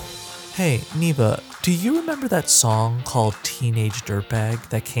Hey, Neva, do you remember that song called Teenage Dirtbag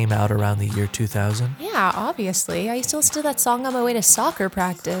that came out around the year 2000? Yeah, obviously. I used to listen to that song on my way to soccer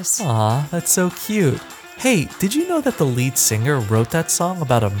practice. Aw, that's so cute. Hey, did you know that the lead singer wrote that song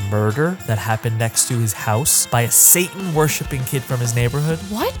about a murder that happened next to his house by a Satan-worshipping kid from his neighborhood?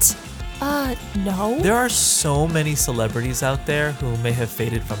 What? No. There are so many celebrities out there who may have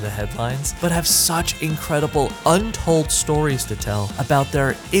faded from the headlines, but have such incredible, untold stories to tell about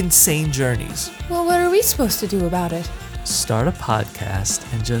their insane journeys. Well, what are we supposed to do about it? Start a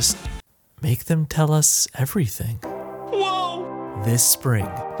podcast and just make them tell us everything. Whoa! This spring,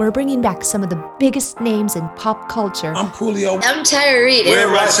 We're bringing back some of the biggest names in pop culture. I'm Coolio. I'm Tyree.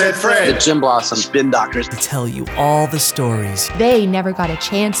 We're Russ and Fred. The Jim Blossom Spin Doctors. to tell you all the stories They never got a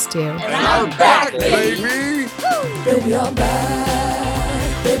chance to. And I'm back, baby. Baby, I'm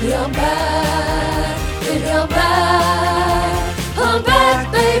back. Baby, I'm back. Baby, I'm back. I'm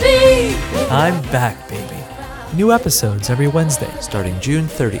back, baby. I'm back, baby. New episodes every Wednesday starting June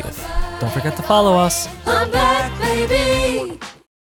 30th. Don't forget to follow us. I'm back, baby.